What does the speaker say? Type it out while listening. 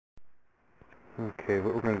Okay,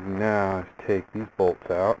 what we're going to do now is take these bolts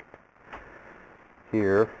out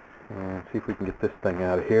here and see if we can get this thing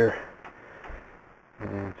out of here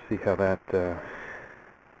and see how that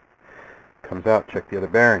comes out. Check the other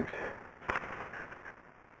bearings.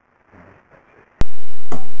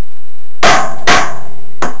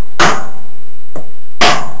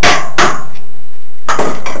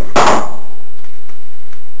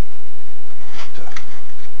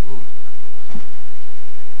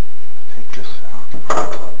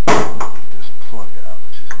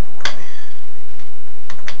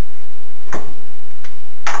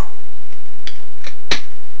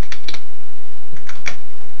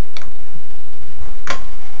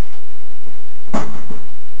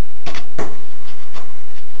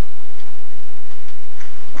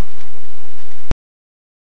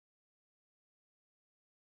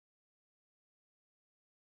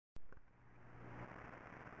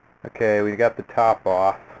 Okay, we got the top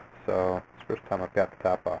off, so it's the first time I've got the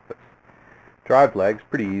top off. It's drive legs,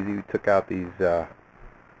 pretty easy. We took out these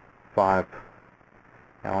 5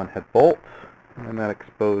 Allen head bolts, and that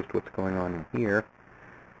exposed what's going on in here.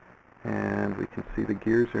 And we can see the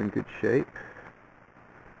gears are in good shape.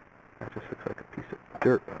 That just looks like a piece of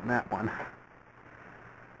dirt on that one.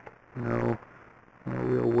 No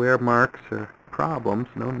real wear marks or problems,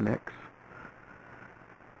 no nicks.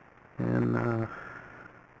 And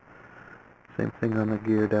same thing on the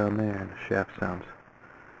gear down there. The shaft sounds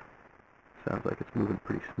like it's moving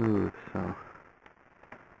pretty smooth, so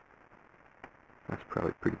that's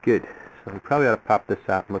probably pretty good. So we probably ought to pop this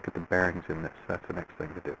out and look at the bearings in this. That's the next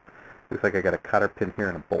thing to do. Looks like I got a cotter pin here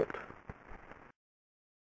and a bolt.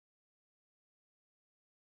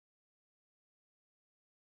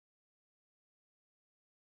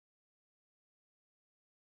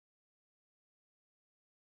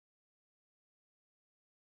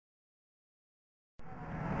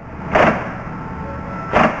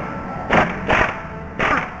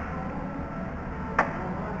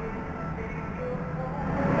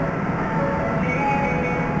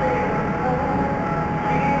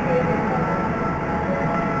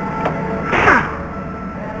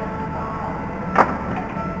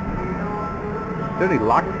 Is there any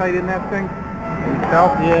Loctite in that thing? Can you tell?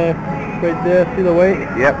 Yeah, right there. See the weight?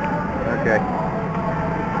 Yep. Okay.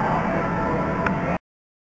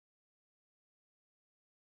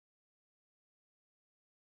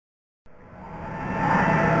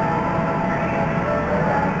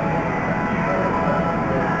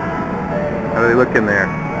 How do they look in there?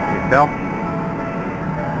 Can you tell?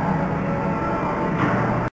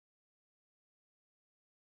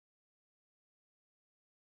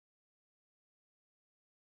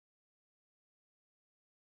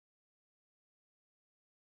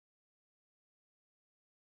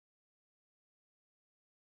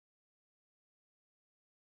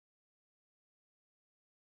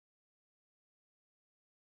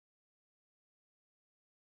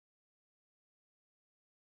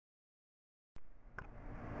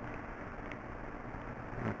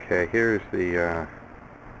 Okay, here's the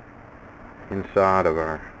inside of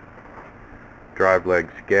our drive leg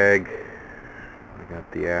skeg. We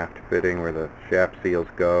got the aft fitting where the shaft seals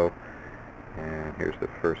go, and here's the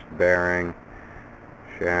first bearing,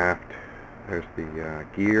 shaft. There's the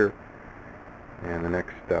gear, and the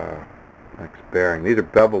next bearing. These are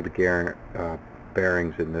beveled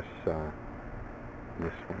bearings in this one.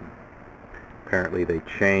 Apparently they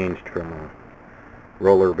changed from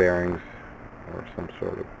roller bearings or some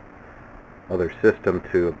sort of other system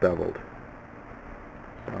to a beveled.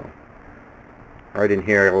 So right in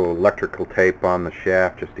here, a little electrical tape on the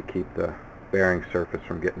shaft just to keep the bearing surface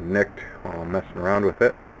from getting nicked while I'm messing around with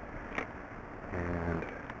it. And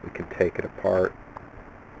we can take it apart.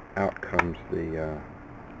 Out comes the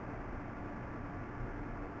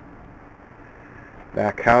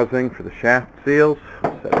back housing for the shaft seals.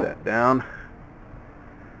 We'll set that down,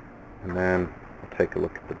 and then we'll take a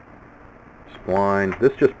look at the spline.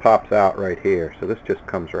 This just pops out right here, so this just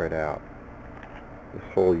comes right out. This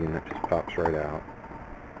whole unit just pops right out.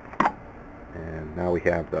 And now we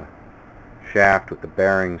have the shaft with the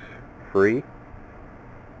bearings free.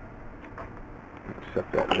 We'll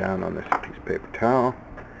set that down on this piece of paper towel,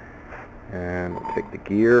 and we'll take the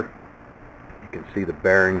gear. You can see the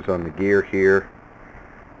bearings on the gear here.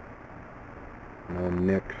 No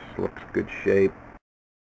nicks, looks good shape.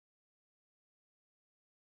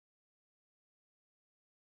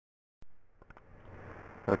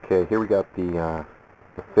 Okay, here we got the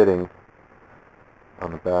fitting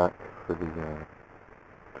on the back for the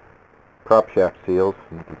prop shaft seals,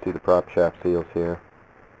 and you can see the prop shaft seals here.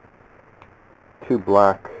 2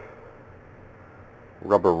 black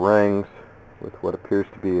rubber rings with what appears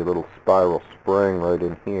to be a little spiral spring right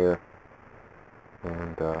in here.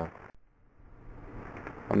 And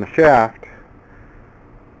on the shaft,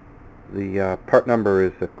 the part number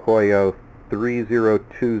is a Koyo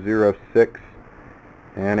 30206,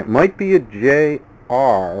 and it might be a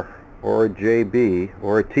JR or a JB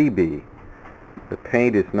or a TB. The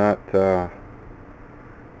paint is not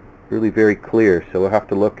really very clear, so we'll have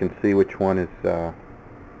to look and see which one is the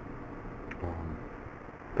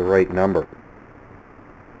right number.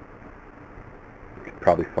 You could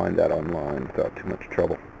probably find that online without too much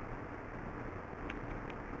trouble.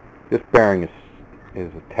 This bearing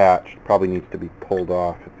is attached, probably needs to be pulled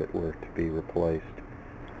off if it were to be replaced.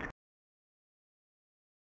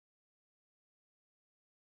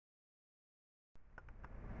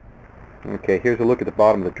 Okay, here's a look at the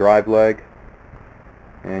bottom of the drive leg,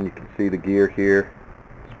 and you can see the gear here.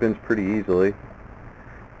 It spins pretty easily.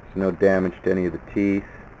 There's no damage to any of the teeth.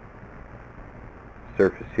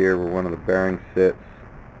 Surface here where one of the bearings sits.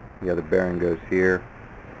 The other bearing goes here.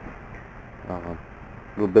 A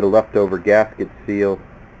little bit of leftover gasket seal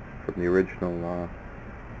from the original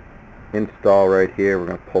install right here. We're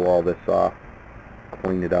going to pull all this off,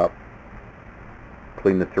 clean it up,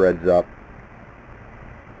 clean the threads up,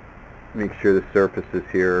 make sure the surfaces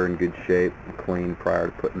here are in good shape and clean prior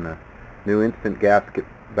to putting the new instant gasket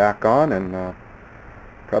back on, and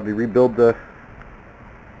probably rebuild the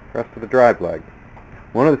rest of the drive leg.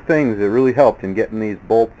 One of the things that really helped in getting these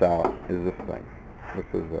bolts out is this thing. This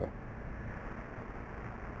is a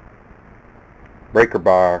breaker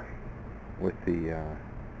bar with the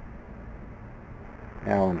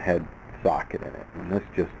Allen head socket in it, and this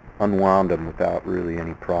just unwound them without really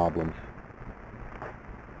any problems.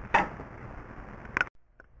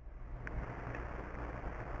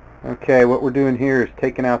 Okay, what we're doing here is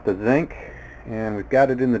taking out the zinc, and we've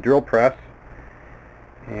got it in the drill press.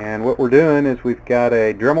 And what we're doing is we've got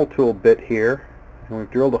a Dremel tool bit here, and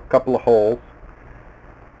we've drilled a couple of holes.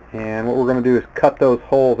 And what we're going to do is cut those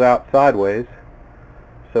holes out sideways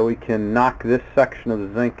so we can knock this section of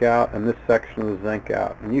the zinc out and this section of the zinc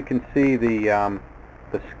out. And you can see the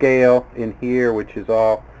scale in here, which is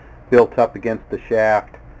all built up against the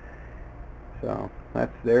shaft. So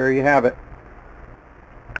there you have it.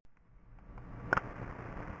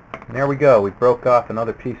 And there we go. We broke off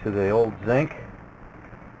another piece of the old zinc,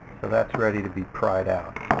 so that's ready to be pried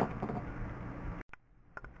out.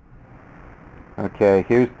 Okay,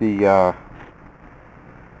 here's the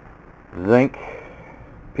zinc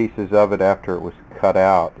pieces of it after it was cut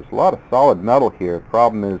out. There's a lot of solid metal here. The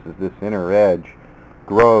problem is this inner edge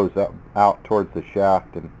grows out towards the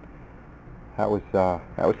shaft, and that was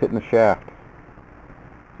hitting the shaft.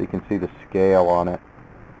 So you can see the scale on it.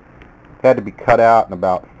 It had to be cut out in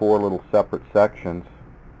about 4 little separate sections,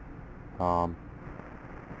 and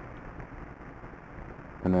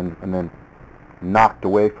then knocked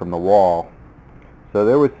away from the wall. So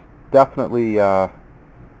there was definitely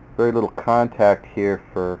very little contact here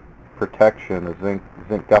for protection. The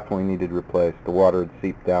zinc definitely needed replaced. The water had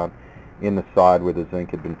seeped down in the side where the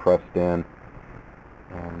zinc had been pressed in,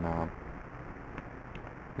 and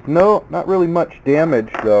there's not really much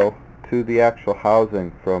damage though to the actual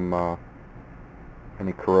housing from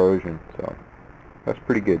any corrosion. So that's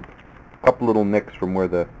pretty good. A couple little nicks from where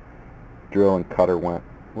the drill and cutter went.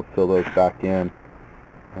 We'll fill those back in,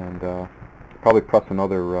 and probably press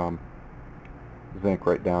another zinc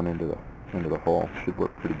right down into the hole. Should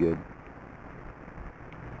work pretty good.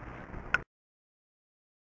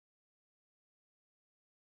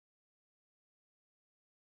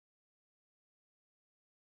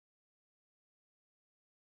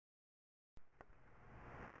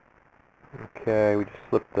 Okay, we just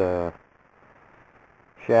slipped the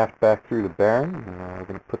shaft back through the bearing, and we're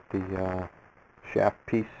going to put the shaft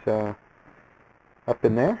piece up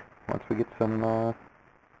in there once we get some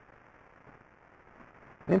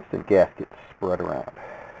instant gaskets spread around.